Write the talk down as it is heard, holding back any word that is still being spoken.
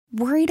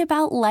Worried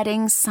about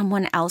letting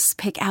someone else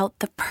pick out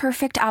the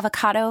perfect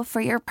avocado for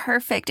your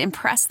perfect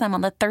impress them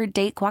on the third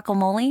date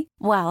guacamole?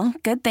 Well,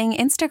 good thing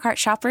Instacart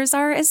shoppers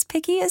are as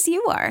picky as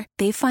you are.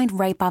 They find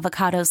ripe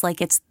avocados like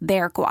it's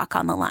their guac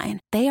on the line.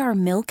 They are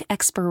milk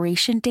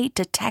expiration date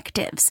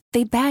detectives.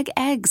 They bag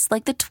eggs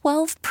like the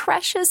 12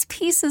 precious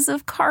pieces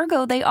of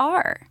cargo they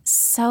are.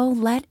 So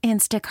let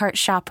Instacart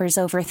shoppers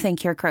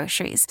overthink your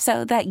groceries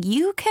so that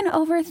you can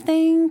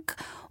overthink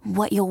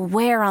what you'll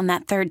wear on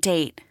that third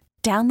date.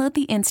 Download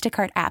the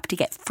Instacart app to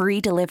get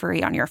free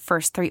delivery on your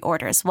first 3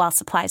 orders while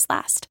supplies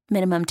last.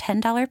 Minimum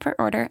 $10 per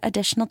order.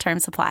 Additional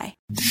terms apply.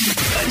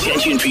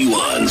 Attention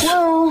P1s.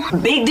 Whoa,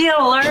 big deal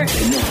alert.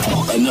 And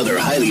now, another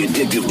highly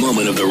addictive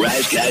moment of the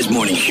Rise Guys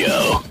Morning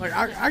Show. Like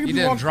I You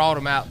didn't draw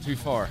them out too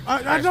far.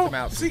 I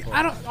don't see.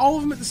 I don't all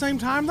of them at the same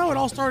time though. It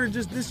all started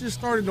this just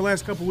started in the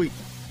last couple weeks.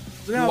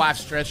 So Your wife's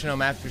stretching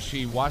them after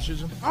she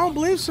washes them? I don't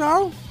believe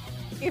so.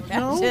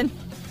 Imagine.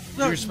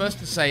 No. You're supposed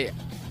to say,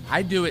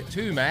 I do it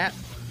too, Matt.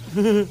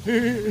 But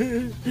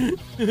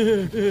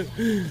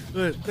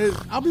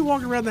I'll be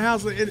walking around the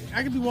house.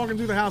 I could be walking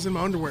through the house in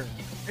my underwear,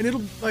 and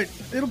it'll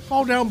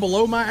fall down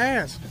below my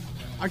ass.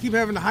 I keep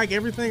having to hike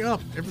everything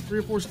up every 3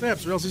 or 4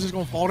 steps, or else it's just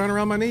gonna fall down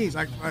around my knees.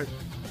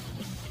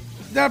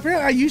 Now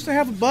apparently I used to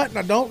have a butt, and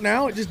I don't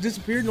now. It just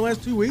disappeared in the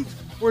last 2 weeks.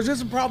 Or is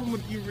this a problem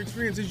with your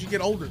experience as you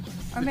get older?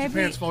 Or Your maybe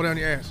pants fall down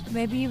your ass.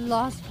 Maybe you've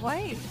lost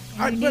weight.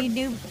 You need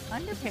new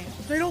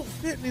underpants. They don't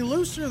fit any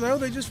looser though.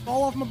 They just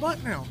fall off my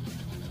butt now.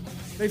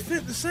 They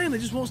fit the same. They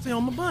just won't stay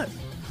on my butt.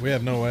 We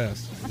have no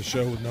ass. The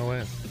show with no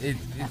ass.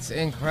 It's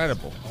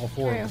incredible. All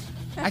 4 of us.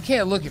 I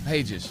can't look at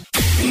pages.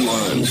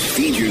 P1s,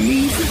 feed your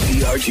need for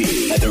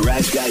PRG at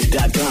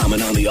theriseguys.com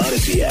and on the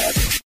Odyssey app.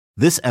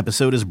 This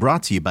episode is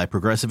brought to you by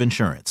Progressive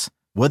Insurance.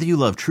 Whether you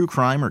love true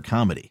crime or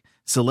comedy,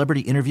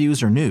 celebrity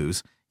interviews or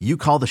news, you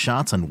call the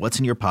shots on what's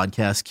in your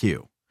podcast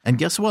queue. And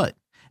guess what?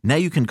 Now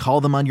you can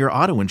call them on your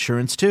auto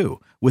insurance too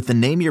with the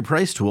Name Your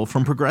Price tool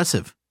from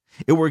Progressive.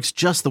 It works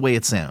just the way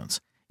it sounds.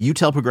 You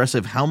tell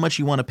Progressive how much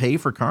you want to pay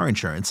for car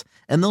insurance,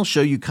 and they'll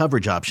show you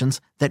coverage options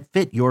that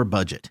fit your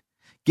budget.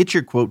 Get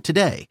your quote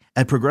today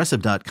at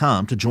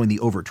Progressive.com to join the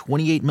over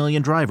 28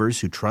 million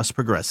drivers who trust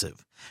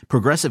Progressive.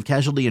 Progressive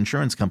Casualty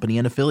Insurance Company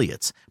and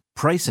Affiliates.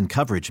 Price and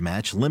coverage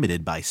match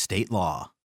limited by state law.